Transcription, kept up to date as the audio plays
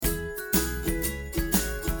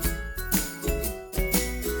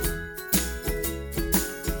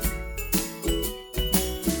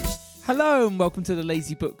Hello and welcome to the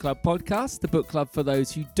Lazy Book Club podcast, the book club for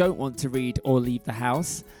those who don't want to read or leave the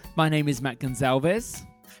house. My name is Matt Gonzalez.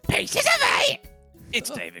 Pieces of eight! It's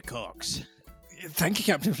David Cox. Thank you,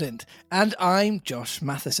 Captain Flint. And I'm Josh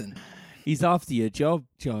Matheson. He's after your job,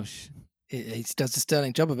 Josh. He does a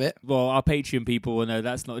sterling job of it. Well, our Patreon people will know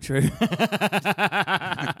that's not true. From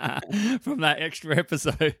that extra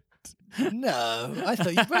episode. No, I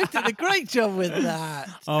thought you both did a great job with that.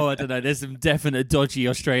 Oh, I don't know. There's some definite dodgy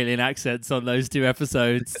Australian accents on those two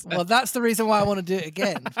episodes. Well, that's the reason why I want to do it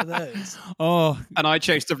again for those. Oh, And I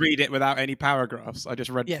chose to read it without any paragraphs. I just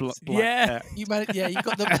read Yes. blank Yeah. text. You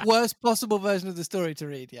got the worst possible version of the story to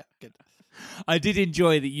read. Yeah, good. I did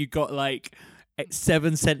enjoy that you got like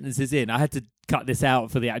 7 sentences in. I had to cut this out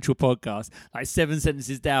for the actual podcast. Like 7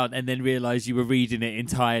 sentences down and then realised you were reading it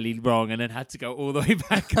entirely wrong and then had to go all the way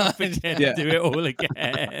back up again Yeah. and do it all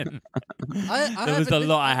again. I There was a haven't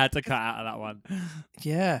lot I had to cut out of that one.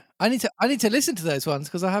 Yeah, I need to listen to those ones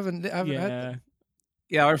because I haven't heard Yeah. them.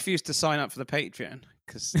 Yeah, I refused to sign up for the Patreon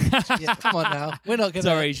because Yeah, come on now, we're not going to.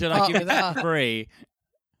 Sorry, should I give that free?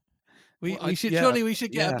 We Well, should yeah, surely we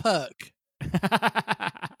should get yeah. a perk,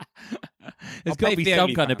 There's got to be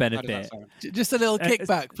some kind of benefit. just a little Uh,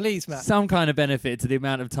 kickback, please, Matt. Some kind of benefit to the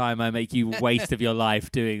amount of time I make you waste of your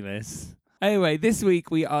life doing this. Anyway, this week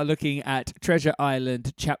we are looking at Treasure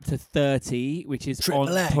Island Chapter 30, which is Triple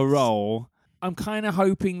on X. parole. I'm kind of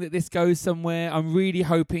hoping that this goes somewhere. I'm really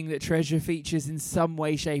hoping that Treasure features in some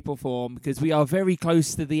way, shape or form because we are very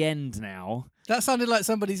close to the end now. That sounded like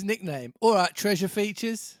somebody's nickname. All right, Treasure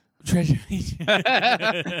Features. Treasure features. How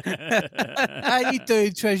you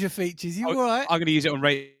doing, Treasure Features? You all right? I'm going to use it on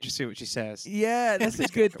Rachel to see what she says. Yeah, that's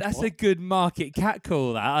a good market cat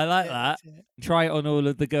call. That I like that. Try it on all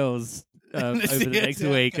of the girls over the next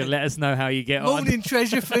week and let us know how you get on. Morning,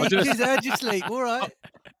 Treasure Features. How'd you sleep? All right.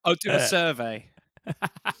 I'll do a survey.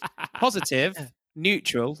 Positive,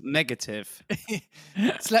 neutral, negative.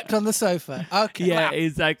 Slept on the sofa. Okay. Yeah,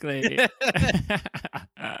 exactly.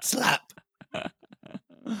 Slap.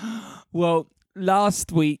 Well,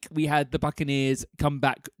 last week we had the Buccaneers come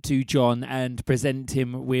back to John and present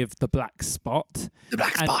him with the black spot. The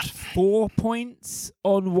black And spot. 4 points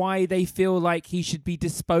on why they feel like he should be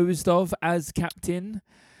disposed of as captain.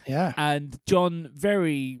 Yeah. And John,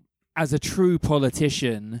 very as a true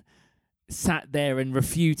politician, sat there and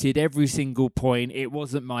refuted every single point. It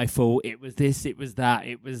wasn't my fault. It was this, it was that,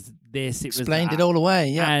 it was this, it was Explained that. it all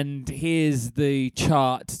away. Yeah. And here's the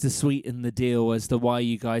chart to sweeten the deal as to why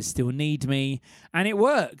you guys still need me. And it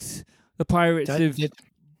worked. The Pirates have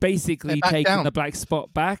basically They're back taken down. the black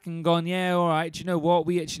spot back and gone, yeah, all right, do you know what?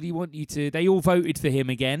 We actually want you to. They all voted for him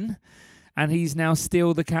again. And he's now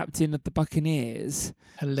still the captain of the Buccaneers.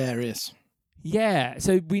 Hilarious. Yeah,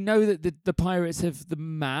 so we know that the Pirates have the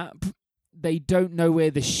map. They don't know where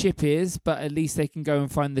the ship is, but at least they can go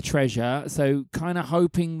and find the treasure. So kind of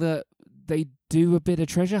hoping that they do a bit of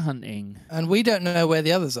treasure hunting. And we don't know where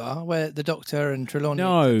the others are, where the Doctor and Trelawney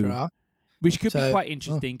No. et cetera are. Which could be So- quite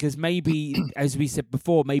interesting because maybe, as we said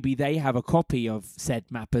before, maybe they have a copy of said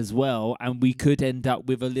map as well, and we could end up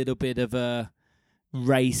with a little bit of a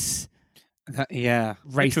race Yeah.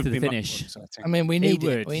 Race Which to would the be much finish. more exciting. I mean, we need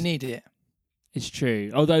would. it. We need it. It's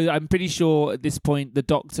true. Although I'm pretty sure at this point the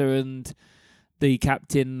Doctor and the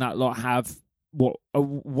Captain, that lot, have what, a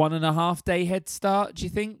 1.5 day head start, do you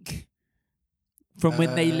think? From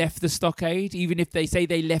when they left the stockade? Even if they say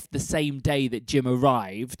they left the same day that Jim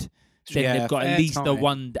arrived, then Yeah, they've got fair at least time.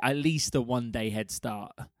 a 1 day head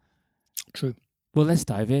start. True. Well, let's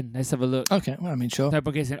dive in. Let's have a look. Okay. Well, I mean, sure. No,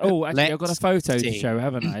 but guessing. Oh, actually, I've got a Let's photo to see. show,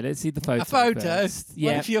 haven't I? Let's see the photo. A photo. first. One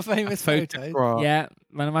Yeah, of your famous photos. Photograph. yeah,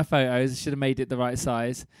 one of my photos. Should have made it the right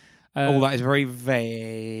size. Oh, that is very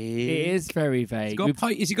vague. It is very vague.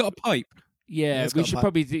 Has he got a pipe? Yeah, it's we got a should pipe.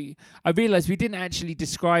 probably do. I realised we didn't actually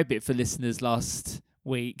describe it for listeners last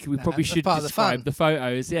week. We No, probably that's should part of the describe fun. the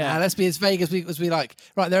photos. Yeah. Let's be as vague as we like.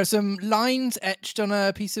 Right, there are some lines etched on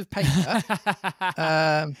a piece of paper.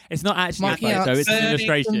 It's not actually a marking out photo; it's an burning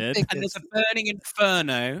illustration. some And there's a burning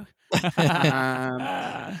inferno.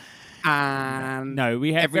 And No,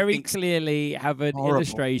 we have very Everything's clearly have an horrible.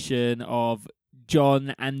 illustration of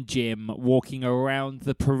John and Jim walking around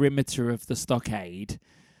the perimeter of the stockade.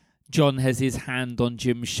 John has his hand on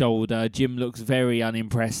Jim's shoulder. Jim looks very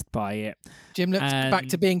unimpressed by it. Jim looks And- back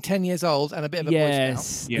to being 10 years old and a bit of a Boy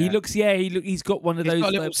Yes, Yeah. he looks. Yeah, he's got one of he's those. got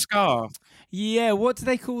a little scar. Yeah, what do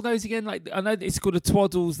they call those again? Like, I know it's called a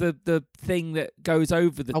twaddles, the thing that goes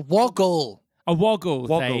over Scout. A the woggle. a woggle,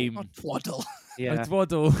 Woggle. same. Not twaddle. Yeah.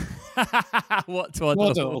 twaddle. What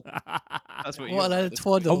twaddle? Twaddle. That's what What a load of A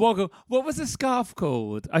twaddle. woggle. What was the scarf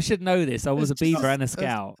called? I should know this. I was a It's just- beaver and a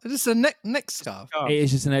scout. Just a neck scarf. It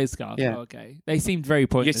is just a nose scarf. Yeah. Oh, okay. They seemed very You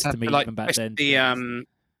pointless just have to me to like even back twist then. the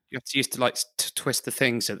you have to use to like twist the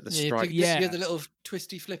thing so that the Yeah, stripe. you Yeah. get the little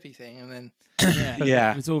twisty flippy thing, and then Yeah.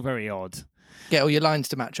 Yeah. It was all very odd. get all your lines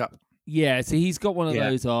to match up. Yeah, so he's got one of Yeah.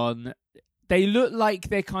 those on. They look like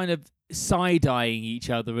they're kind of side-eyeing each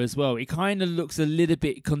other as well. It kind of looks a little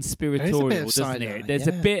bit conspiratorial, doesn't side-eye, it? There's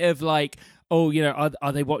a yeah. bit of like, oh, you know,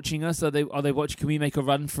 are they watching us? Are they watching? Can we make a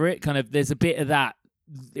run for it? Kind of. There's a bit of that.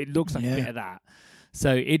 It looks like a Yeah. bit of that.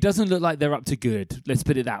 So it doesn't look like they're up to good. Let's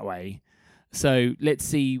put it that way. So let's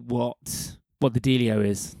see what the dealio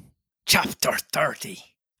is. Chapter 30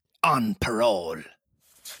 On Parole.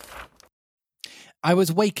 I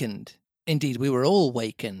was wakened. Indeed, we were all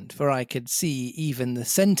wakened, for I could see even the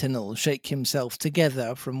sentinel shake himself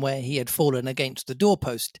together from where he had fallen against the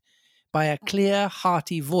doorpost by a clear,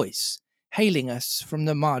 hearty voice hailing us from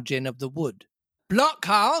the margin of the wood.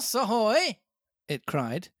 "Blockhouse, ahoy!" it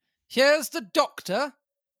cried. "Here's the doctor."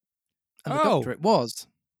 And the Oh. doctor it was.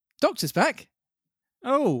 Doctor's back.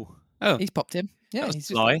 Oh, Oh, He's popped in. Yeah, that was he's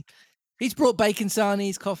sly. he's brought bacon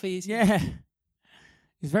sarnies, coffees. yeah.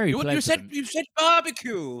 He's very You said pleasant.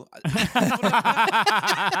 barbecue.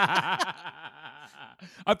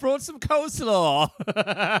 I brought some coleslaw.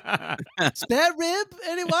 Spare rib,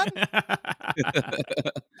 anyone?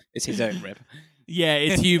 It's his own rib. Yeah,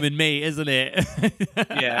 it's human meat, isn't it?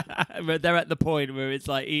 Yeah. But they're at the point where it's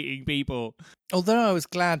like eating people. Although I was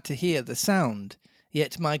glad to hear the sound,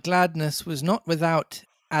 yet my gladness was not without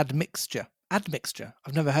admixture. Admixture.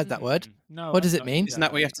 I've never heard that word. No. What does it mean? Isn't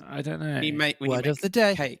that what you have to? I don't know. You make when Word you of make the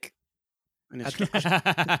day. cake. And it's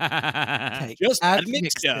Cake. Just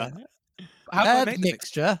Admixture. How do I make the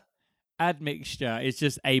mix? Admixture. Admixture. It's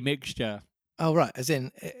just a mixture. Oh, right. As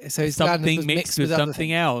in, so his gladness Something was mixed with other something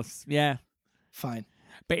things. else. Yeah. Fine.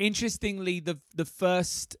 But interestingly, the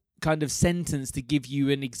first kind of sentence to give you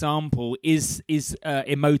an example is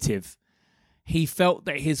emotive. He felt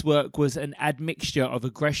that his work was an admixture of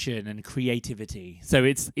aggression and creativity. So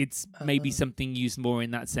it's maybe something used more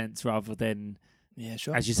in that sense rather than, Yeah,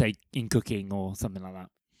 sure. as you say, in cooking or something like that.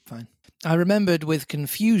 Fine. I remembered with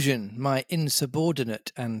confusion my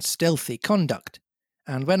insubordinate and stealthy conduct,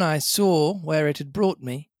 and when I saw where it had brought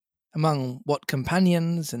me, among what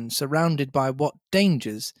companions and surrounded by what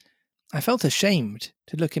dangers, I felt ashamed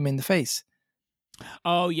to look him in the face.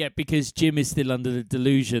 Oh, yeah, because Jim is still under the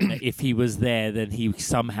delusion that if he was there, then he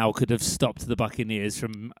somehow could have stopped the Buccaneers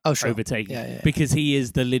from Oh, sure. overtaking. Yeah, yeah. Because he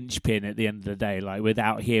is the linchpin at the end of the day. Like,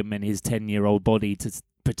 without him and his 10-year-old body to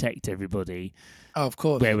protect everybody, Oh, of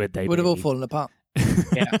course. where would they Would be? have all fallen apart.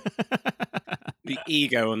 Yeah. The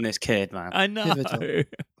ego on this kid, man. I know. Pivotal.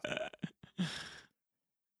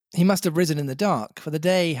 He must have risen in the dark, for the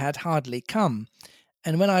day had hardly come,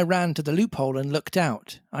 and when I ran to the loophole and looked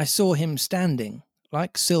out, I saw him standing,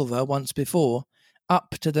 like Silver once before,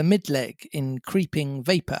 up to the mid-leg in creeping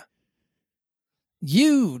vapour.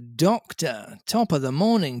 "You, doctor! Top of the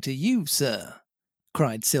morning to you, sir!"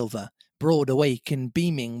 cried Silver, broad awake and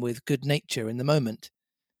beaming with good nature in the moment.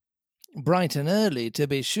 "Bright and early, to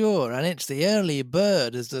be sure, and it's the early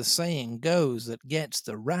bird, as the saying goes, that gets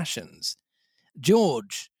the rations.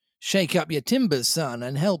 George, shake up your timbers, son,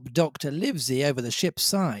 and help Dr. Livesey over the ship's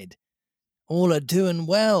side. All a doing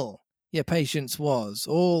well, your patience was,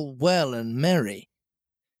 all well and merry."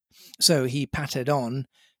 So he pattered on,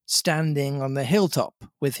 standing on the hilltop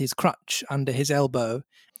with his crutch under his elbow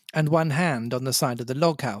and one hand on the side of the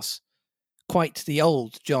log house, quite the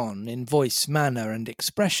old John in voice, manner, and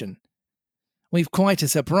expression. "We've quite a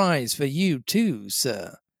surprise for you too,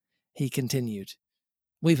 sir," he continued.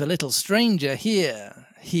 "We've a little stranger here,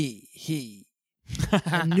 he.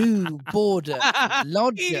 A new boarder and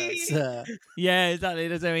lodger, sir." Yeah, exactly.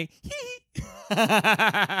 That's what I mean.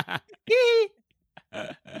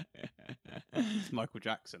 It's Michael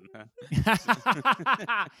Jackson.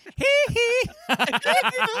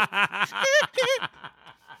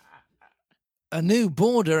 "A new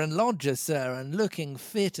boarder and lodger, sir, and looking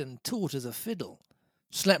fit and taut as a fiddle.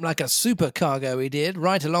 Slept like a supercargo, he did,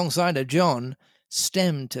 right alongside of John.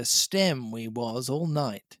 Stem to stem we was all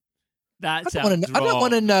night." That I sounds don't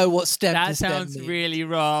want to wrong. know what stem That to stem sounds means. really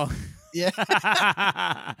wrong.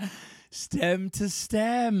 Yeah. Stem to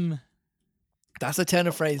stem. That's a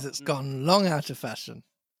tenor phrase that's gone long out of fashion.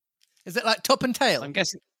 Is it like top and tail? I'm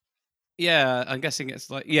guessing. Yeah, I'm guessing it's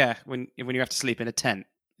like when you have to sleep in a tent,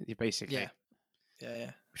 you basically. Yeah.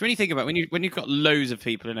 Yeah. Which when you think about it, when you've got loads of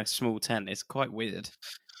people in a small tent, it's quite weird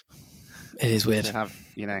It is weird. to have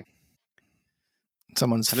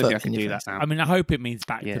someone's I don't think I foot can in do your that face. now. I mean, I hope it means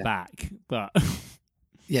back Yeah. to back, but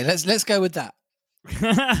Yeah, let's go with that.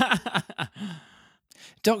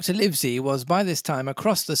 Dr. Livesey was by this time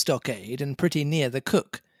across the stockade and pretty near the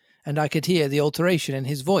cook, and I could hear the alteration in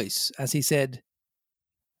his voice as he said,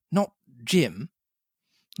 "Not Jim.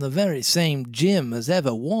 The very same Jim as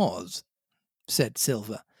ever was," said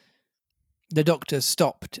Silver. The doctor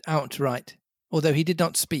stopped outright, although he did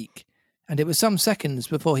not speak, and it was some seconds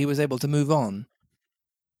before he was able to move on.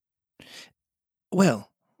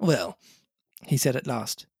 Well, he said at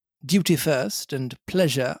last. Duty first and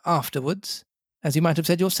pleasure afterwards, as you might have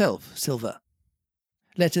said yourself, Silver.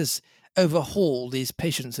 Let us overhaul these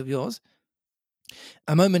patients of yours.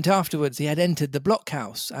 A moment afterwards he had entered the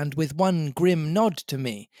blockhouse, and with one grim nod to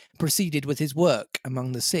me, proceeded with his work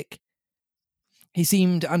among the sick. He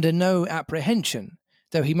seemed under no apprehension,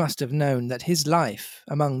 though he must have known that his life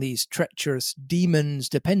among these treacherous demons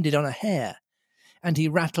depended on a hair, and he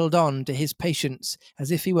rattled on to his patients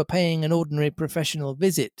as if he were paying an ordinary professional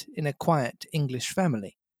visit in a quiet English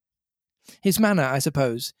family. His manner, I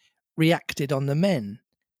suppose, reacted on the men,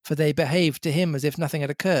 for they behaved to him as if nothing had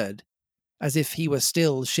occurred, as if he were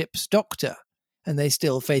still ship's doctor, and they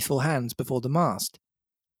still faithful hands before the mast.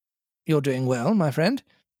 "You're doing well, my friend,"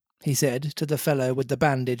 he said to the fellow with the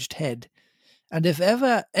bandaged head, "and if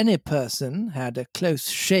ever any person had a close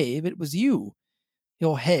shave, it was you.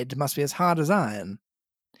 Your head must be as hard as iron.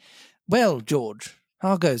 Well, George,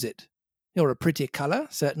 how goes it? You're a pretty colour,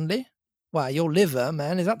 certainly. Why, your liver,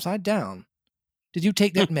 man, is upside down. Did you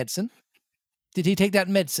take that medicine? Did he take that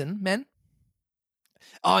medicine, men?"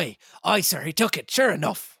 Aye, sir, he took it, sure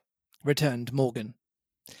enough," returned Morgan.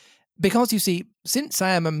 "Because, you see, since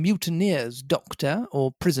I am a mutineer's doctor,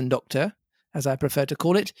 or prison doctor, as I prefer to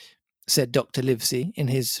call it," said Dr. Livesey in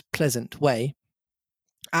his pleasant way,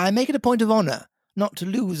 "I make it a point of honour not to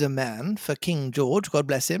lose a man for King George, God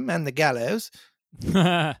bless him, and the gallows."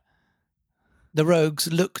 The rogues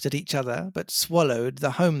looked at each other, but swallowed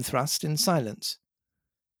the home thrust in silence.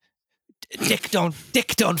 Dick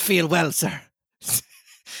don't feel well, sir,"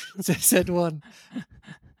 said one.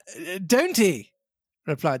 "Don't he?"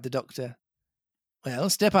 replied the doctor. "Well,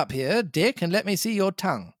 step up here, Dick, and let me see your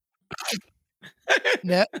tongue."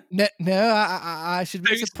 No, I should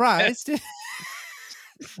be surprised.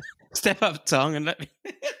 Step up, tongue, and let me.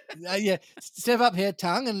 Yeah, step up here,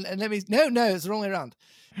 tongue, and let me. No, it's the wrong way around.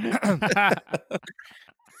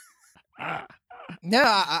 No,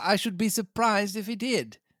 I should be surprised if he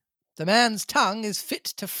did. The man's tongue is fit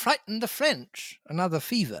to frighten the French. Another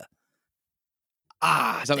fever.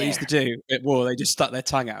 Is that what they used to do at war? They just stuck their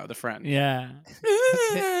tongue out of the French. Yeah.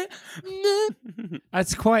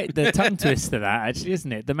 That's quite the tongue twister, that, actually,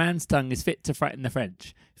 isn't it? The man's tongue is fit to frighten the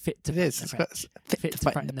French. Fit to frighten the French. Fit to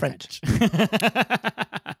frighten the French.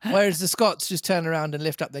 Whereas the Scots just turn around and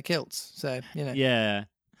lift up their kilts. So, you know. Yeah.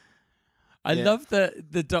 I Yeah. love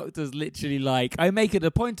that the doctor's literally like, I make it a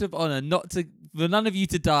point of honour for none of you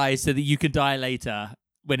to die so that you can die later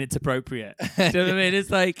when it's appropriate. Do you know what I mean? It's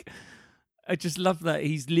like, I just love that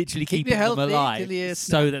he's literally Keep keeping you them healthy alive till you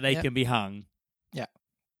so snap. that they Yeah. can be hung.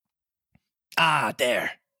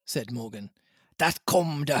 There, said Morgan. That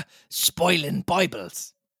come to spoiling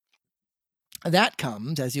Bibles. That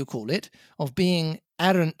comes, as you call it, of being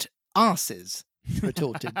arrant arses,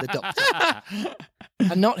 retorted the doctor,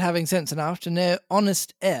 and not having sense enough to know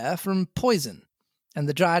honest air from poison, and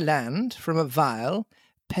the dry land from a vile,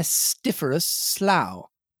 pestiferous slough.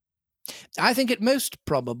 I think it most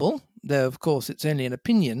probable, though of course it's only an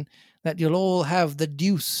opinion, that you'll all have the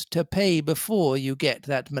deuce to pay before you get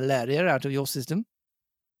that malaria out of your system.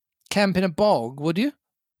 Camp in a bog, would you?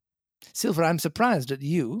 Silver, I'm surprised at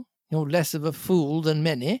you. You're less of a fool than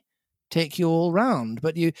many. Take you all round,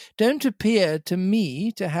 but you don't appear to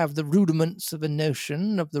me to have the rudiments of a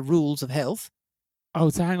notion of the rules of health. Oh,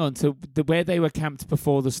 so hang on. So where they were camped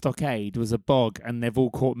before the stockade was a bog, and they've all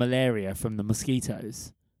caught malaria from the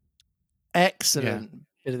mosquitoes. Excellent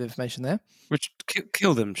bit of information there. Which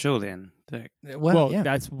kill them, surely. And Well, yeah,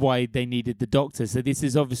 That's why they needed the doctor. So this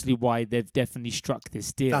is obviously why they've definitely struck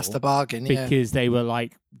this deal. that's the bargain. Yeah, because they were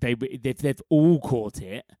like, if they've all caught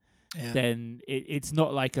it, yeah. then it's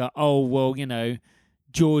not like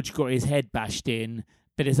George got his head bashed in,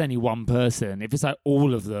 but it's only one person. If it's like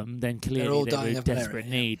all of them, then clearly all they dying were of desperate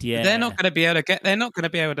malaria, need. Yeah, they're not going to be able to get. They're not going to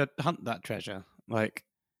be able to hunt that treasure. Like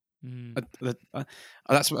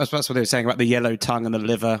that's what they were saying about the yellow tongue and the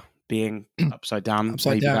liver being upside down.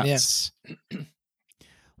 Upside Maybe down, that's,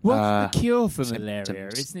 What's the cure for symptoms. malaria?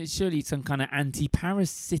 Isn't it surely some kind of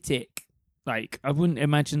anti-parasitic? Like, I wouldn't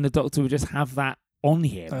imagine the doctor would just have that on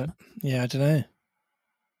him. Yeah, I don't know.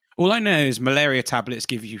 All I know is malaria tablets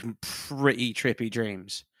give you pretty trippy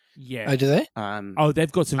dreams. Yeah. Oh, do they?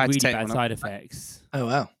 They've got some I had to really take bad one side effects. Oh,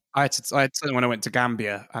 wow. I had something when I went to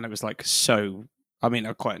Gambia, and it was like so. I mean,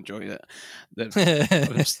 I quite enjoyed it. I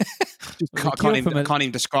can't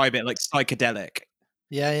even describe it. Like psychedelic.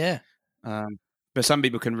 Yeah. But some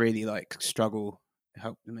people can really like struggle.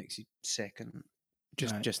 It makes you sick, and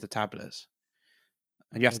just the tablets.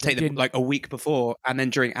 And you have to take them like a week before, and then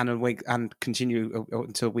during, and a week, and continue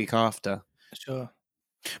until a week after. Sure.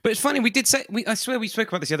 But it's funny. I swear we spoke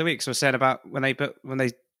about this the other week. So I was saying about when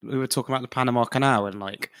we were talking about the Panama Canal and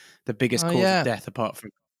like the biggest cause of death apart from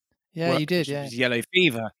you did, was yellow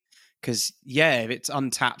fever. Because if it's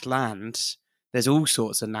untapped land, there's all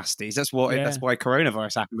sorts of nasties. That's why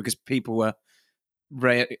coronavirus happened, because people were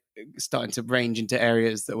starting to range into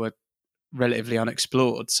areas that were relatively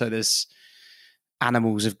unexplored. So there's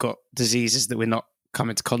animals have got diseases that we're not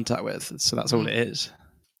coming into contact with. So that's all it is.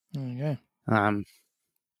 Okay.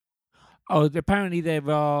 Apparently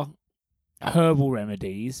there are herbal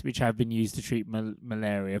remedies which have been used to treat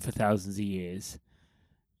malaria for thousands of years,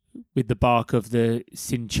 with the bark of the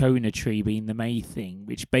cinchona tree being the main thing,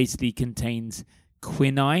 which basically contains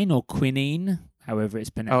quinine or quinine, however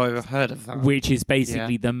it's pronounced. Oh, I've heard of that. Which is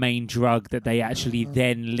basically the main drug that they actually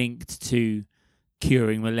then linked to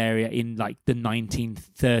curing malaria in like the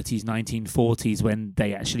 1930s, 1940s, when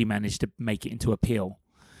they actually managed to make it into a pill.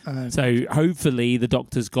 So hopefully the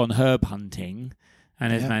doctor's gone herb hunting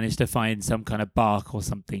and has managed to find some kind of bark or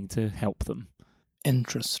something to help them.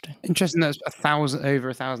 Interesting. That's over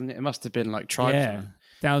 1,000. It must have been like tribes. Yeah,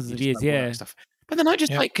 thousands of years. Stuff. But then I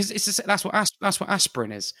just like, because that's what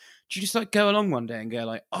aspirin is. Do you just like go along one day and go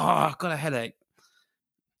like, oh, I've got a headache.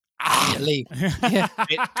 Leave. Yeah,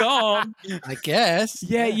 it's gone. I guess.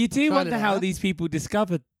 Yeah, you do wonder how these people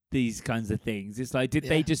discovered these kinds of things. It's like, did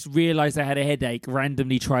they just realize they had a headache,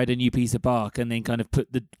 randomly tried a new piece of bark, and then kind of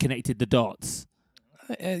connected the dots?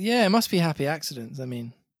 It must be happy accidents. I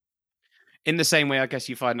mean, in the same way, I guess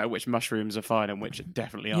you find out which mushrooms are fine and which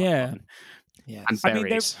definitely aren't fine. Yeah, and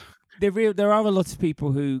berries. There are a lot of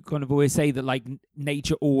people who kind of always say that like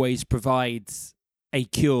nature always provides a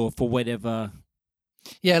cure for whatever.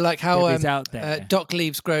 Yeah, like how is out there. dock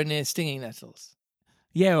leaves grow near stinging nettles.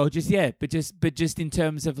 Yeah, or but just in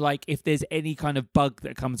terms of like, if there's any kind of bug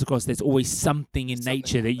that comes across, there's always something in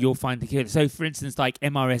nature that you'll find to kill. So, for instance, like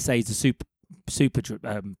MRSA is a super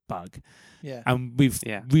bug. Yeah, and we've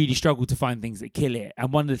really struggled to find things that kill it.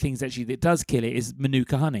 And one of the things actually that does kill it is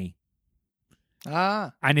Manuka honey.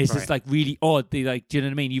 And it's just like really odd. Do you know what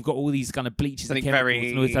I mean? You've got all these kind of bleaches and chemicals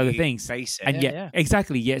and all these other things. Basic. And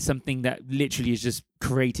yet something that literally is just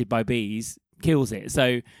created by bees kills it.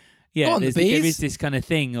 So there is this kind of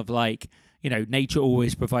thing of like, you know, nature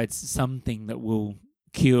always provides something that will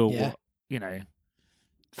cure what, you know.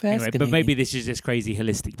 Anyway, but maybe this is just crazy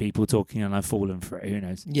holistic people talking and I've fallen for it. Who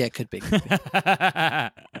knows? Yeah, could be.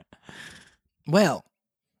 Well,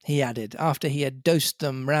 he added, after he had dosed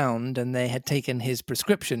them round and they had taken his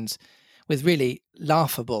prescriptions with really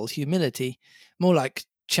laughable humility, more like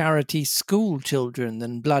charity school children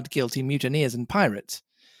than blood-guilty mutineers and pirates.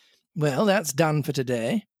 Well, that's done for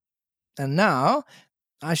today. And now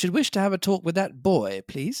I should wish to have a talk with that boy,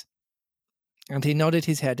 please. And he nodded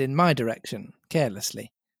his head in my direction,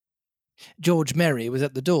 carelessly. George Merry was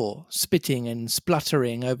at the door, spitting and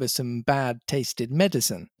spluttering over some bad-tasted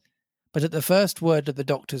medicine. But at the first word of the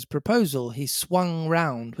doctor's proposal, he swung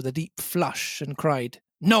round with a deep flush and cried,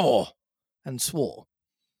 "No!" and swore.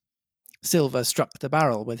 Silver struck the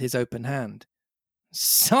barrel with his open hand.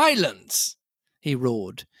 "Silence!" he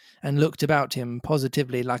roared, and looked about him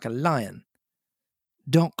positively like a lion.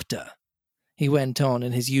 "Doctor," he went on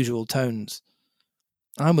in his usual tones,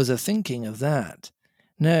 "I was a-thinking of that,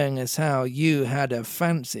 knowing as how you had a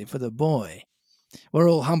fancy for the boy. We're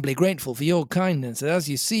all humbly grateful for your kindness, that, as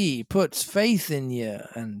you see, puts faith in you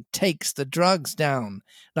and takes the drugs down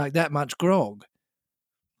like that much grog.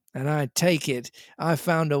 And I take it I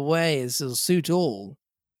found a way as'll suit all.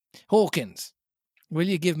 Hawkins, will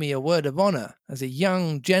you give me a word of honour as a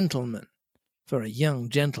young gentleman? For a young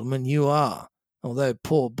gentleman you are, although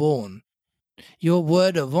poor born. Your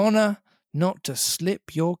word of honour not to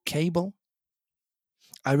slip your cable?"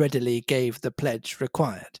 I readily gave the pledge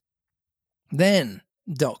required. "Then,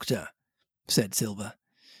 Doctor," said Silver,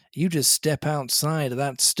 "you just step outside of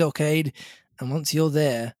that stockade, and once you're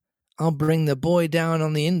there, I'll bring the boy down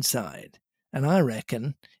on the inside, and I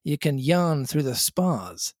reckon you can yarn through the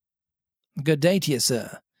spars. Good day to you,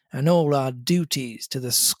 sir, and all our duties to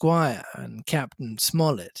the Squire and Captain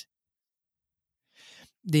Smollett."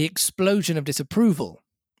 The explosion of disapproval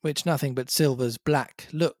which nothing but Silver's black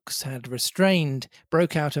looks had restrained,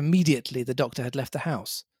 broke out immediately the doctor had left the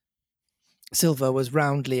house. Silver was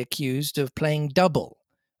roundly accused of playing double,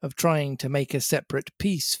 of trying to make a separate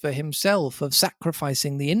peace for himself, of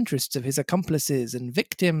sacrificing the interests of his accomplices and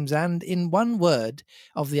victims, and, in one word,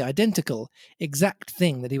 of the identical, exact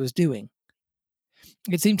thing that he was doing.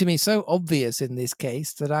 It seemed to me so obvious in this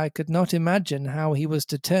case that I could not imagine how he was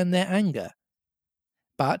to turn their anger.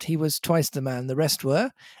 But he was twice the man the rest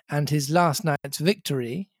were, and his last night's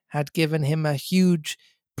victory had given him a huge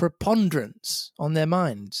preponderance on their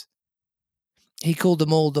minds. He called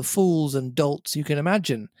them all the fools and dolts you can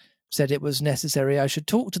imagine, said it was necessary I should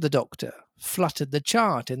talk to the doctor, fluttered the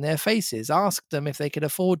chart in their faces, asked them if they could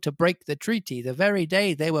afford to break the treaty the very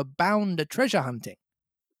day they were bound to treasure hunting.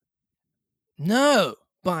 "No,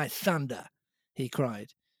 by thunder," he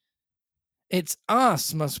cried. "It's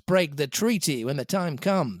us must break the treaty when the time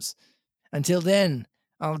comes. Until then,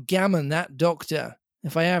 I'll gammon that doctor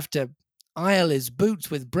if I have to ile his boots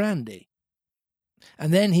with brandy."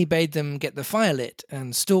 And then he bade them get the fire lit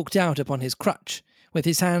and stalked out upon his crutch, with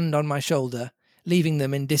his hand on my shoulder, leaving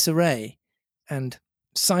them in disarray, and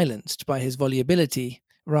silenced by his volubility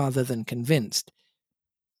rather than convinced.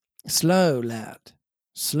 "Slow, lad,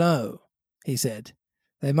 slow," he said.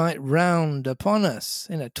 "They might round upon us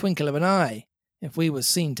in a twinkle of an eye if we were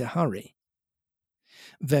seen to hurry."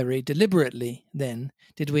 Very deliberately, then,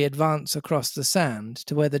 did we advance across the sand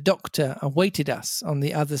to where the doctor awaited us on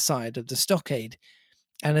the other side of the stockade,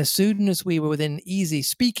 and as soon as we were within easy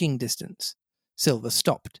speaking distance, Silver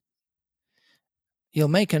stopped. "You'll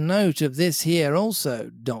make a note of this here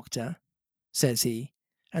also, doctor," says he,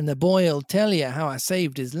 "and the boy'll tell you how I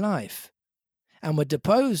saved his life. And were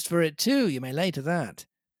deposed for it too, you may lay to that.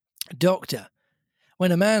 Doctor,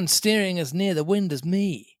 when a man's steering as near the wind as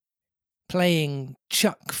me, playing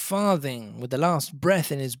chuck farthing with the last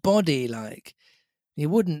breath in his body like, you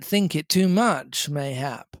wouldn't think it too much,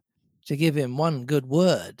 mayhap, to give him one good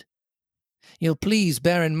word. You'll please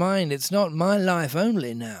bear in mind it's not my life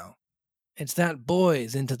only now. It's that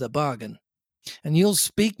boy's into the bargain. And you'll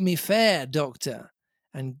speak me fair, doctor,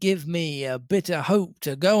 and give me a bit of hope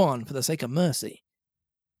to go on for the sake of mercy."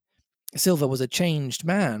 Silver was a changed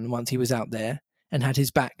man once he was out there and had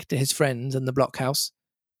his back to his friends and the blockhouse.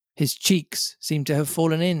 His cheeks seemed to have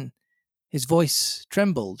fallen in. His voice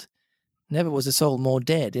trembled. Never was a soul more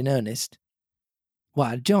dead in earnest.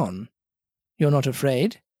 "Why, John, you're not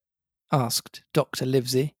afraid?" asked Dr.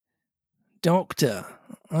 Livesey. "Doctor,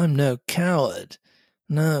 I'm no coward.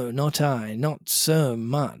 No, not I, not so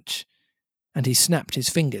much." And he snapped his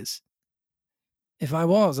fingers. "If I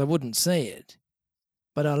was, I wouldn't say it.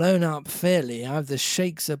 But I'll own up fairly I've the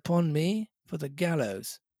shakes upon me for the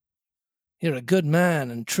gallows. You're a good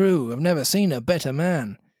man and true. I've never seen a better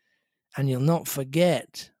man. And you'll not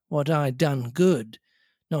forget what I done good,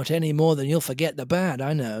 not any more than you'll forget the bad,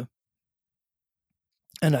 I know.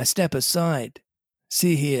 And I step aside,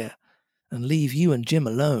 see here, and leave you and Jim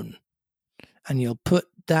alone. And you'll put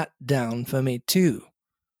that down for me too,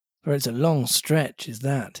 for it's a long stretch, is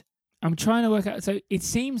that." I'm trying to work out. So it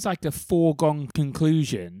seems like a foregone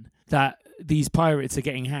conclusion that these pirates are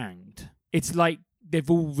getting hanged. It's like they've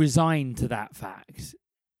all resigned to that fact.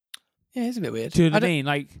 Yeah, it's a bit weird. Do you know what I mean?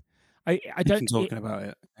 Like, I don't. Talking about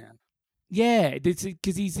it. Yeah,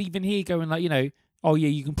 because he's even here going like, oh yeah,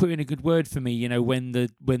 you can put in a good word for me, when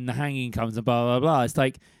the hanging comes and blah blah blah. It's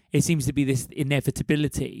like it seems to be this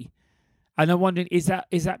inevitability, and I'm wondering is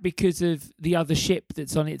that because of the other ship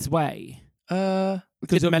that's on its way?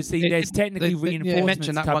 Because obviously there's technically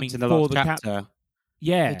reinforcements coming for the captain.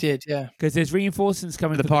 Yeah, it did. Yeah, because there's reinforcements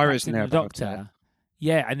coming for the pirates and the doctor.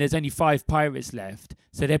 Yeah, and there's only 5 pirates left,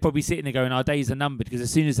 so they're probably sitting there going, "Our days are numbered." Because as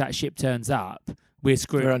soon as that ship turns up, we're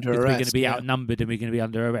screwed. We're under arrest. We're going to be outnumbered, and we're going to be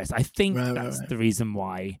under arrest. I think that's the reason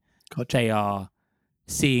why they are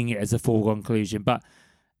seeing it as a foregone conclusion. But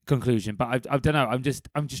I don't know. I'm just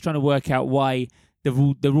trying to work out why they're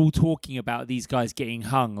all talking about these guys getting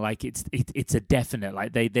hung. Like it's a definite.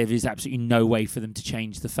 Like there is absolutely no way for them to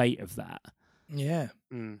change the fate of that. Yeah.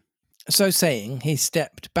 Mm. So saying, he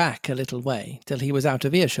stepped back a little way till he was out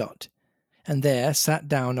of earshot, and there sat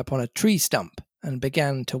down upon a tree stump and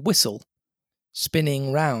began to whistle,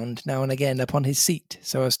 spinning round now and again upon his seat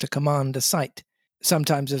so as to command a sight,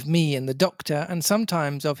 sometimes of me and the doctor, and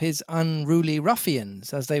sometimes of his unruly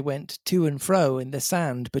ruffians as they went to and fro in the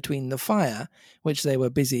sand between the fire, which they were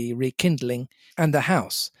busy rekindling, and the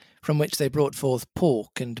house, from which they brought forth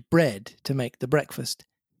pork and bread to make the breakfast.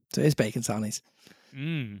 So here's bacon sarnies.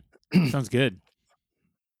 Sounds good.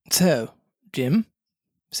 "So, Jim,"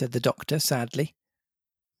 said the doctor sadly,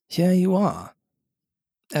 "here you are.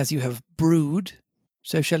 As you have brewed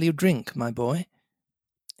so shall you drink, my boy.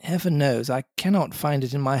 Heaven knows I cannot find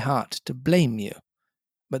it in my heart to blame you,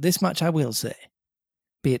 but this much I will say.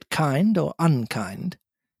 Be it kind or unkind,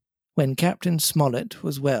 when Captain Smollett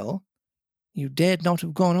was well, you dared not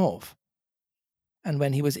have gone off. And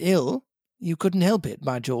when he was ill, you couldn't help it,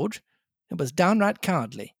 by George. It was downright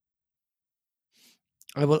cowardly.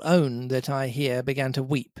 I will own that I here began to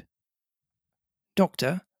weep.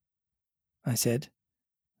 Doctor, I said,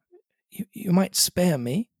 you might spare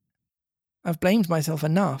me. I've blamed myself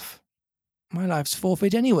enough. My life's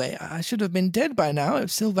forfeit anyway. I should have been dead by now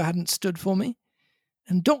if Silver hadn't stood for me.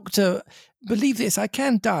 And doctor, believe this, I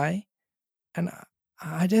can die. And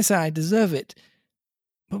I dare say I deserve it.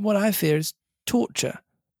 But what I fear is torture.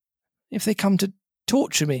 If they come to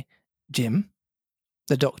torture me... Jim,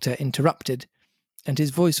 the doctor interrupted, and his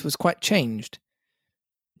voice was quite changed.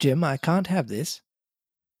 Jim, I can't have this.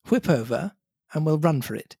 Whip over, and we'll run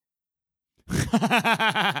for it.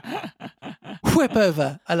 Whip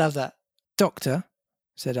over! I love that. Doctor,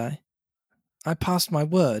 said I passed my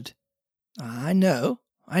word. I know,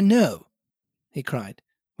 he cried.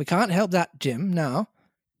 We can't help that, Jim, now.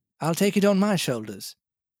 I'll take it on my shoulders.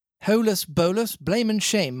 Holus bolus, blame and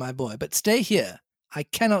shame, my boy, but stay here. I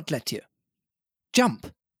cannot let you.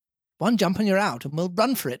 Jump. One jump and you're out, and we'll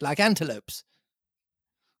run for it like antelopes.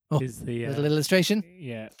 Oh, is the little illustration?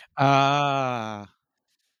 Yeah. Ah.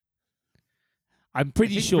 I'm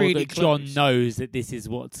pretty think sure really that John close. knows that this is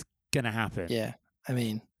what's going to happen. Yeah, I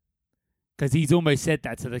mean... Because he's almost said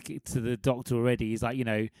that to the doctor already. He's like,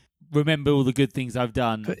 remember all the good things I've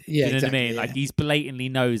done. But, yeah, you know exactly, what I mean? yeah. Like, he's blatantly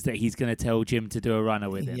knows that he's going to tell Jim to do a runner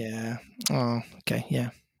with him. Yeah. Oh, okay, yeah.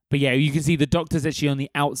 But yeah, you can see the doctor's actually on the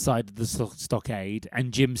outside of the stockade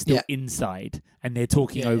and Jim's still inside, and they're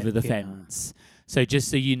talking over the fence. So just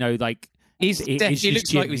so you know, like... He it's looks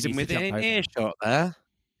just like Jim he's who needs to within jump over. earshot there.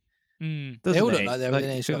 Mm. They Doesn't all look he? like they're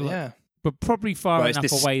within earshot, yeah. But probably far Well, it's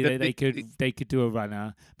enough this- away the- that the- they could do a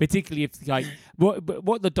runner. Particularly if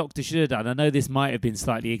what the doctor should have done. I know this might have been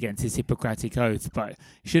slightly against his Hippocratic oath, but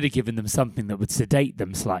should have given them something that would sedate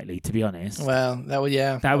them slightly. To be honest, Well, that would,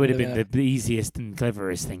 yeah. that would have been the easiest and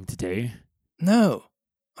cleverest thing to do. No,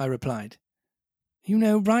 I replied. You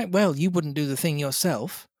know right well you wouldn't do the thing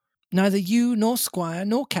yourself. Neither you nor Squire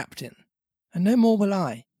nor Captain, and no more will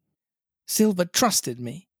I. Silver trusted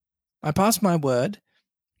me. I passed my word,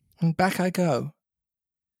 and back I go.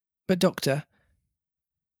 But, Doctor,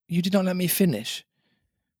 you did not let me finish.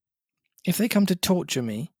 If they come to torture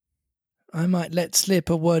me, I might let slip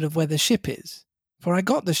a word of where the ship is. For I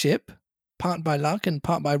got the ship, part by luck and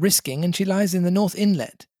part by risking, and she lies in the North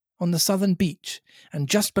Inlet, on the southern beach, and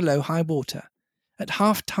just below high water. At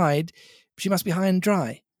half tide, she must be high and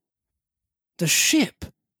dry. The ship!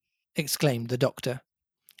 Exclaimed the doctor.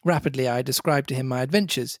 Rapidly I described to him my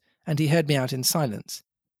adventures, and he heard me out in silence.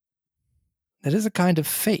 There is a kind of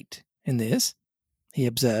fate in this, he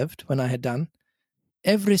observed when I had done.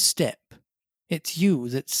 Every step, it's you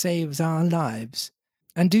that saves our lives.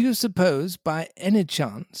 And do you suppose, by any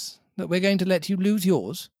chance, that we're going to let you lose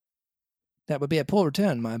yours? That would be a poor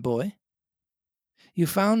return, my boy. You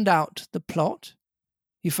found out the plot.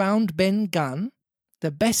 You found Ben Gunn,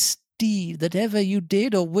 the best deed that ever you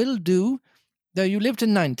did or will do, though you live to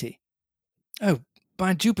 90. Oh,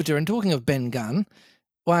 by Jupiter, and talking of Ben Gunn,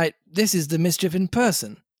 why, this is the mischief in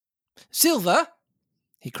person. Silver,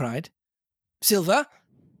 he cried. Silver,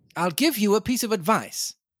 I'll give you a piece of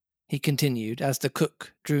advice, he continued as the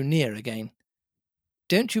cook drew near again.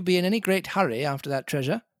 Don't you be in any great hurry after that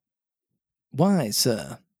treasure. Why,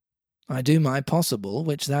 sir? I do my possible,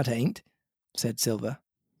 which that ain't, said Silver.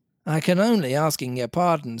 I can only, asking your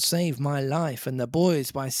pardon, save my life and the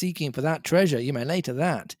boys by seeking for that treasure, you may lay to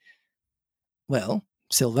that. Well,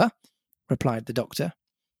 Silver, replied the doctor,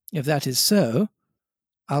 if that is so,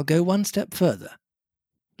 I'll go one step further.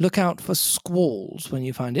 Look out for squalls when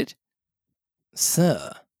you find it.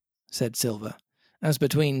 Sir, said Silver, as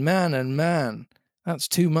between man and man, that's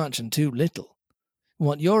too much and too little.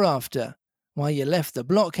 What you're after, why you left the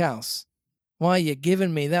blockhouse, why you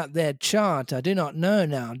given me that there chart, I do not know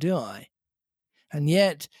now, do I? And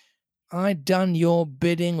yet I done your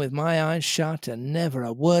bidding with my eyes shut and never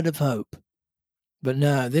a word of hope. But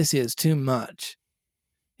no, this is too much.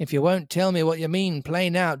 If you won't tell me what you mean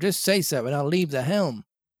plain out, just say so and I'll leave the helm.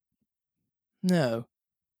 No,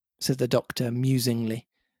 said the doctor musingly.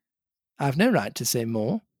 I've no right to say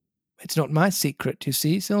more. It's not my secret, you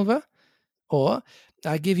see, Silver. Or,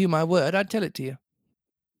 I give you my word, I'd tell it to you.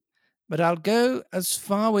 But I'll go as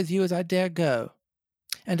far with you as I dare go,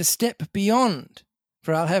 and a step beyond,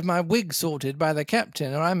 for I'll have my wig sorted by the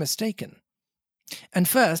captain, or I'm mistaken. And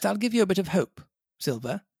first I'll give you a bit of hope,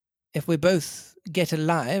 Silver. if we both get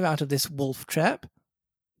alive out of this wolf trap.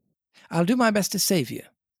 I'll do my best to save you,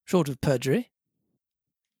 short of perjury.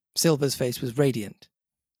 Silver's face was radiant.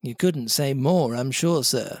 You couldn't say more, I'm sure,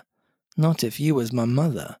 sir. Not if you was my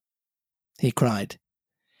mother, he cried.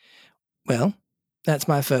 Well, that's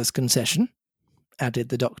my first concession, added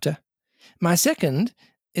the doctor. My second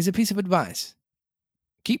is a piece of advice.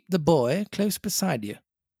 Keep the boy close beside you.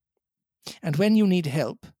 And when you need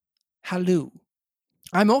help, halloo.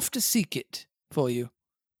 I'm off to seek it for you,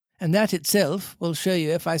 and that itself will show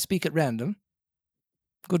you if I speak at random.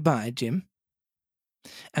 Goodbye, Jim.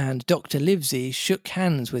 And Dr. Livesey shook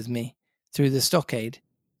hands with me through the stockade,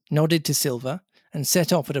 nodded to Silver, and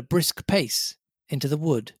set off at a brisk pace into the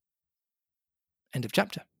wood. End of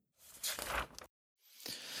chapter.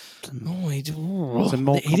 Some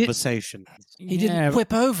more conversation. He didn't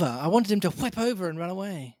whip over. I wanted him to whip over and run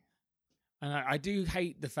away. And I do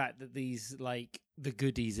hate the fact that these, like, the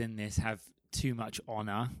goodies in this have too much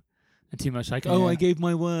honor and too much like, I gave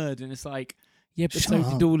my word. And it's like, yeah, but so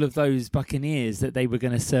did all of those buccaneers that they were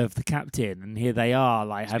going to serve the captain. And here they are,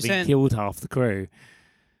 like, having killed half the crew.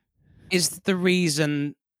 Is the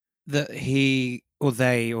reason that he or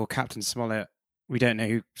they or Captain Smollett, we don't know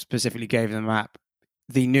who specifically gave them the map,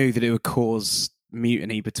 they knew that it would cause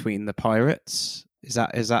mutiny between the pirates?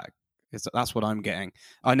 That's what I'm getting.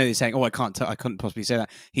 I know you're saying, I couldn't possibly say that.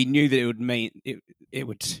 He knew that it would it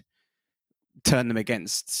would turn them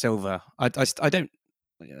against Silver. I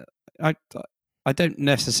don't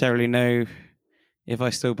necessarily know if I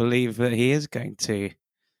still believe that he is going to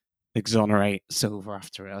exonerate Silver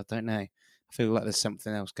after it. I don't know. I feel like there's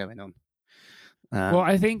something else going on. Well,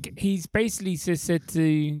 I think he's basically just said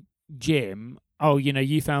to Jim,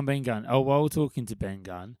 you found Ben Gunn. Oh, while talking to Ben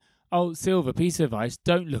Gunn, oh, Silver, piece of advice,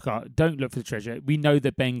 don't look for the treasure. We know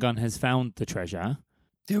that Ben Gunn has found the treasure.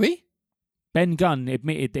 Do we? Ben Gunn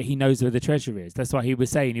admitted that he knows where the treasure is. That's what he was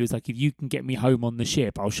saying. He was like, if you can get me home on the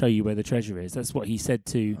ship, I'll show you where the treasure is. That's what he said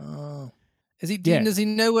to... Oh. Does he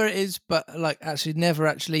know where it is, but never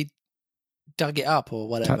actually dug it up or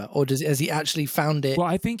whatever? Or has he actually found it? Well,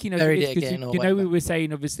 I think he knows buried it again. We were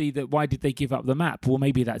saying, obviously, that why did they give up the map? Well,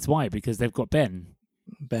 maybe that's why, because they've got Ben.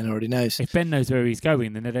 Ben already knows. If Ben knows where he's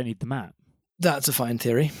going, then they don't need the map. That's a fine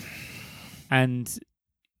theory. And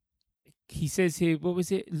he says here, what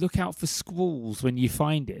was it? Look out for squalls when you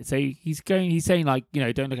find it. So he's saying, like,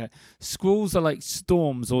 don't look at squalls are like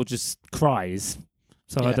storms or just cries.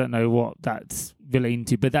 So I don't know what that's relating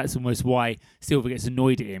to, but that's almost why Silver gets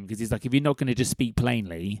annoyed at him, because he's like, if you're not going to just speak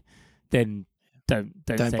plainly, then don't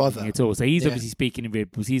say bother anything at all. So he's obviously speaking in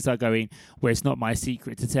riddles. He's like going, well, it's not my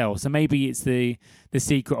secret to tell. So maybe it's the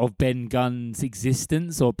secret of Ben Gunn's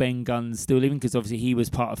existence, or Ben Gunn's still living, because obviously he was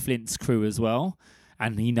part of Flint's crew as well,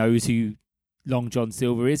 and he knows who Long John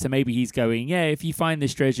Silver is. So maybe he's going, yeah, if you find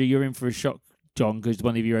this treasure, you're in for a shock, John, because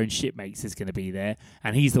one of your own shipmates is going to be there,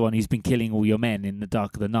 and he's the one who's been killing all your men in the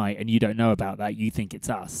dark of the night, and you don't know about that. You think it's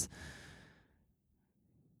us.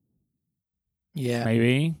 Yeah,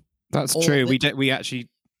 maybe that's true.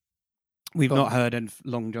 We've not heard of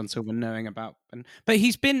Long John Silver knowing about, but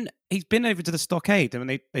he's been over to the stockade. I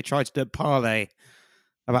mean, they tried to do a parlay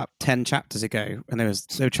about 10 chapters ago, and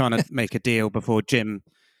they were trying to make a deal before Jim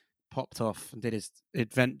popped off and did his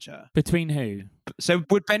adventure. Between who? So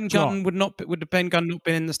would Ben Gunn would Ben Gunn not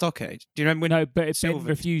been in the stockade? Do you remember when? No, but Ben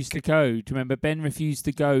refused to go. Do you remember? Ben refused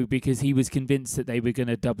to go because he was convinced that they were going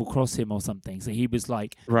to double cross him or something. So he was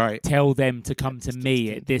like, right, tell them to come to me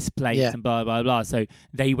at this place and blah blah blah. So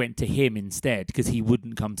they went to him instead because he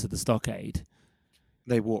wouldn't come to the stockade.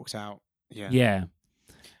 They walked out. Yeah.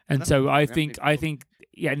 And so I think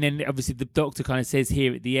and then obviously the doctor kind of says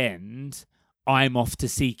here at the end, I'm off to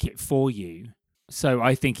seek it for you. So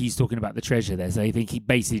I think he's talking about the treasure there. So I think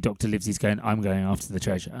Dr. Livesey's going, I'm going after the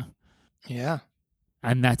treasure. Yeah.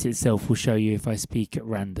 And that itself will show you if I speak at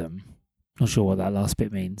random. Not sure what that last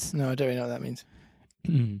bit means. No, I don't really know what that means.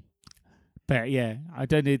 But yeah, I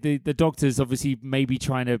don't know. The doctor's obviously maybe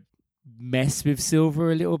trying to mess with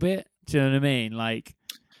Silver a little bit. Do you know what I mean? Like,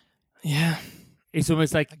 yeah. It's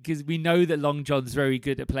almost like, because we know that Long John's very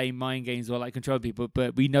good at playing mind games or like control people,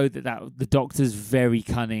 but we know that the doctor's very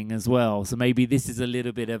cunning as well. So maybe this is a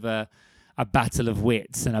little bit of a battle of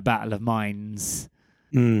wits and a battle of minds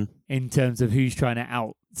in terms of who's trying to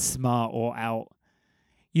outsmart or out.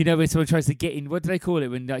 When someone tries to get in, what do they call it?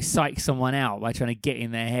 When they psych someone out by trying to get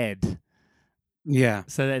in their head. Yeah.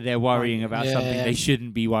 So that they're worrying about something they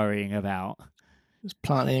shouldn't be worrying about. Just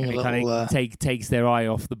planting a little... takes their eye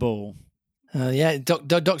off the ball.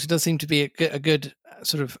 Doctor does seem to be a good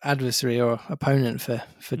sort of adversary or opponent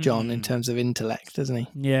for John in terms of intellect, doesn't he?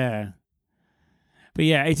 Yeah. But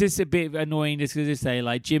yeah, it's just a bit annoying just because they say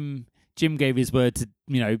like Jim gave his word to,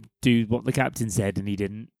 do what the captain said and he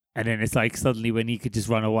didn't. And then it's like suddenly when he could just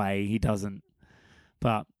run away, he doesn't.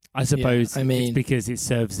 But I suppose it's because it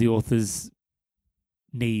serves the author's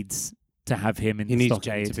needs to have him in the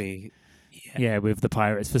stockade. To be, with the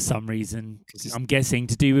pirates for some reason. I'm guessing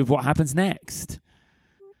to do with what happens next.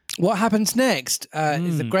 What happens next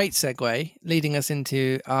is a great segue leading us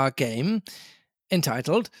into our game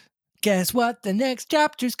entitled Guess What the Next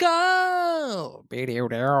Chapter's Called?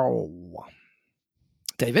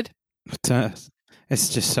 David? It's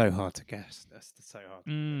just so hard to guess. That's so hard.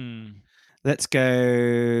 Let's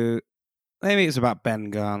go. Maybe it's about Ben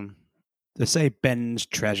Gunn. Let's say Ben's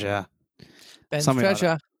treasure. Ben's treasure.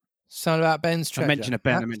 Like something about Ben's treasure. I mentioned a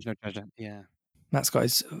Ben. I mentioned a treasure. Yeah. Matt's got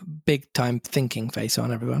his big time thinking face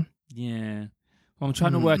on, everyone. Yeah. Well, I'm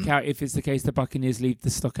trying to work out if it's the case the Buccaneers leave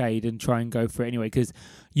the stockade and try and go for it anyway, because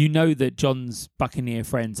you know that John's Buccaneer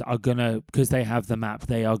friends are going to, because they have the map,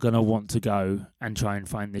 they are going to want to go and try and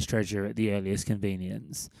find this treasure at the earliest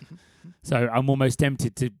convenience. So I'm almost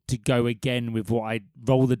tempted to go again with what I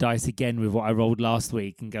roll the dice again with what I rolled last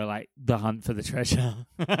week and go like the hunt for the treasure.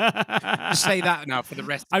 Just say that now for the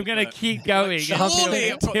rest. I'm going to keep going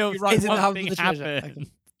until something happens. Okay.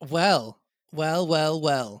 Well.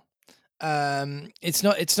 It's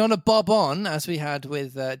not a bob on as we had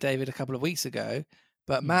with David a couple of weeks ago,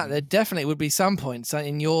 but Matt, there definitely would be some points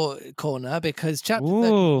in your corner because chapter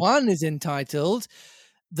 31 is entitled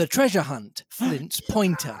 "The Treasure Hunt: Flint's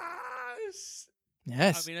Pointer."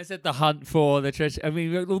 Yes. I mean, I said the hunt for the treasure. I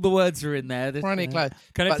mean, all the words are in there. Pretty close.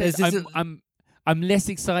 I'm less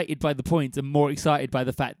excited by the points and more excited by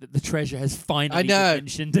the fact that the treasure has finally been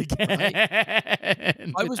mentioned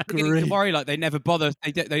again. I was beginning to worry like they never bother.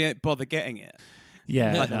 They don't bother getting it.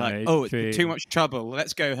 Yeah. It's too much trouble.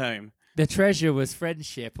 Let's go home. The treasure was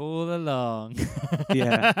friendship all along.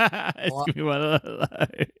 Yeah.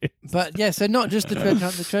 But yeah, so not just the treasure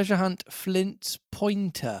hunt. The treasure hunt, Flint's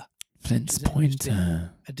Pointer. Flint's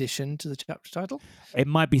Pointer. Addition to the chapter title. It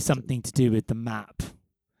might be something to do with the map.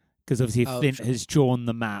 Because obviously, if Flint has drawn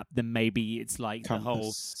the map, then maybe it's like the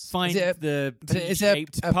whole find the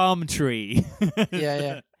shaped palm tree.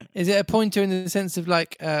 Yeah. Is it a pointer in the sense of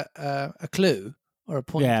like a clue or a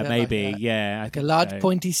pointer? Yeah, maybe. Like a large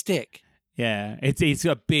pointy stick. Yeah, it's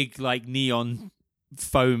a big like neon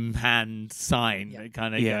foam hand sign that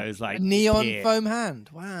kind of goes like a neon foam hand.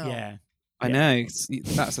 Wow. Yeah. I know.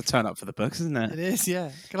 That's a turn up for the books, isn't it? It is,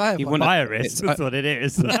 yeah. Can I have one? Virus, that's what it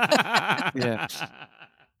is. Yeah.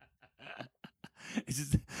 It's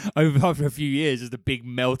just after a few years, just a big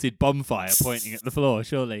melted bonfire pointing at the floor,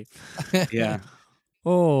 surely. Yeah.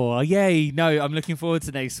 Oh, yay. No, I'm looking forward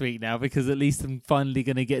to next week now because at least I'm finally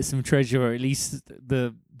going to get some treasure or at least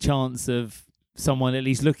the chance of someone at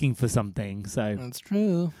least looking for something. So that's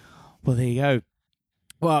true. Well, there you go.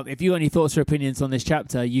 Well, if you got any thoughts or opinions on this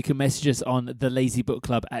chapter, you can message us on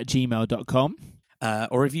thelazybookclub@gmail.com.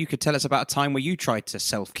 Or if you could tell us about a time where you tried to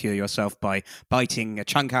self-cure yourself by biting a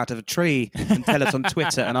chunk out of a tree and tell us on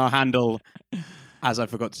Twitter. And our handle, as I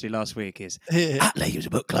forgot to do last week, is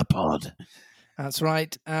 @LazyBookClubPod. That's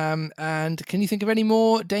right. And can you think of any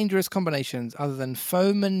more dangerous combinations other than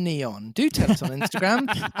foam and neon? Do tell us on Instagram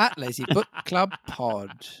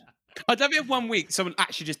 @LazyBookClubPod. I don't think 1 week someone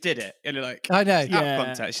actually just did it. And like, I know. Out of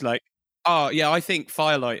context, like, oh yeah, I think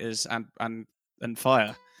firelighters and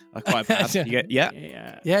fire are quite bad.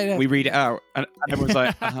 Yeah. We read it out, and everyone's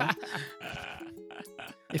like,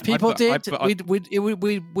 If people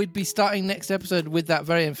we'd be starting next episode with that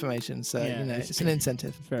very information. So it's an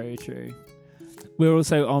incentive. Very true. We're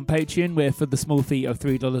also on Patreon, where for the small fee of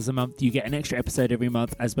 $3 a month, you get an extra episode every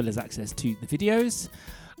month, as well as access to the videos.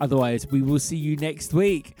 Otherwise, we will see you next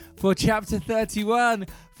week for Chapter 31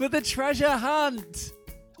 for the treasure hunt.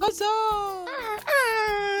 Huzzah!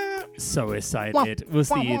 So excited. We'll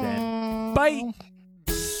see you then. Bye.